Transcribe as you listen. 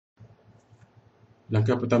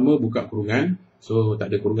Langkah pertama, buka kurungan. So, tak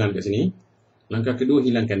ada kurungan kat sini. Langkah kedua,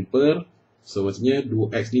 hilangkan per. So, maksudnya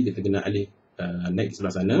 2x ni kita kena alih naik ke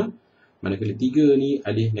sebelah sana. Manakala 3 ni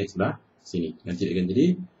alih naik sebelah sini. Nanti akan jadi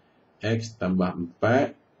x tambah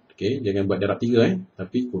 4. Okay, jangan buat darab 3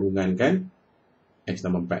 tapi kurungankan x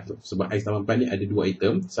tambah 4 tu. Sebab x tambah 4 ni ada 2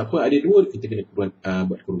 item. Siapa ada 2, kita kena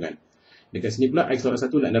buat kurungan. Dekat sini pula x tolak 1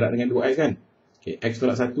 nak darab dengan 2x kan. Okay, x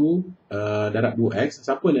tolak 1 darab 2x.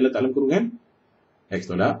 Siapa nak letak dalam kurungan? X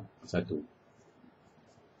tolak 1.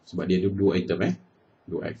 Sebab dia ada 2 item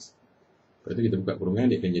 2x. Lepas tu kita buka kurungan,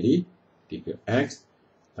 dia akan jadi 3x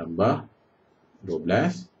tambah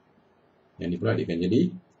 12. Yang ni pula dia akan jadi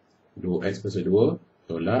 2x kuasa 2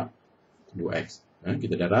 tolak 2x.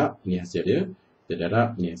 Kita darab, ini hasil dia. Kita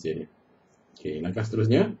darab, ini hasil dia. Okay, langkah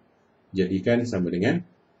seterusnya, jadikan sama dengan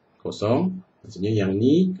kosong. Maksudnya yang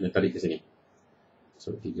ni kena tarik ke sini.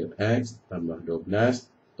 So, 3x tambah 12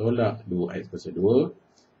 tolak 2x kuasa 2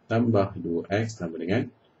 tambah 2x sama dengan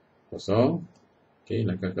kosong. Okay,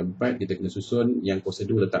 langkah keempat, kita kena susun yang kuasa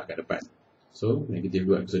 2 letak kat depan. So, negatif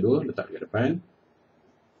 2x kuasa 2 letak kat depan.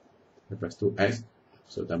 Lepas tu x.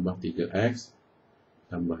 So, tambah 3x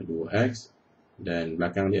tambah 2x. Dan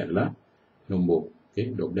belakang dia adalah nombor. Okay,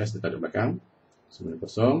 12 letak di belakang. So,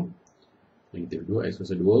 kosong. Negatif 2x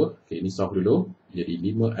kuasa 2. Okay, ini solve dulu. Jadi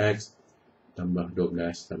 5x tambah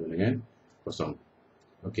 12 sama dengan kosong.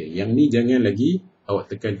 Okey, yang ni jangan lagi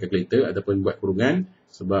awak tekan kalkulator ataupun buat kurungan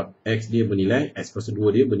sebab x dia bernilai, x kuasa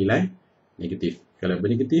 2 dia bernilai negatif. Kalau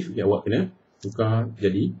bernegatif, ya awak kena tukar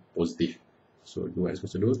jadi positif. So, 2x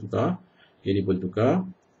kuasa 2 tukar, yang ni pun tukar,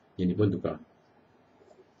 yang ni pun tukar.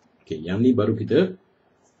 Okey, yang ni baru kita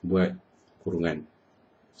buat kurungan.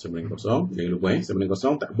 Sama dengan kosong, jangan lupa sama dengan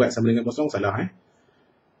kosong, tak buat sama dengan kosong, salah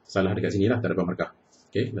Salah dekat sini lah, tak dapat markah.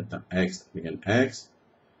 Okey, letak x dengan x.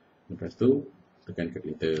 Lepas tu, tekan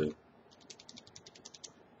kalkulator.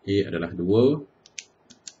 A adalah 2,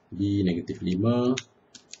 B negatif 5,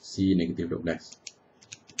 C negatif 12.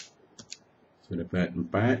 So, dapat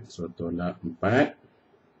 4, so tolak 4.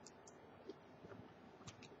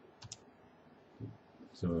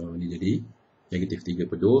 So, ni jadi negatif 3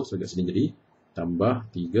 per 2, so kat sini jadi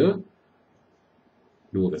tambah 3,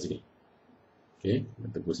 2 kat sini. Okey,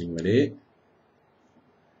 kita pusing balik.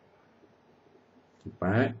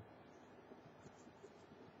 4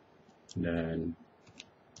 dan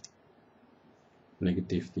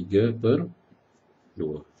negatif 3 per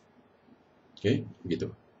 2. Okey,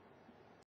 begitu.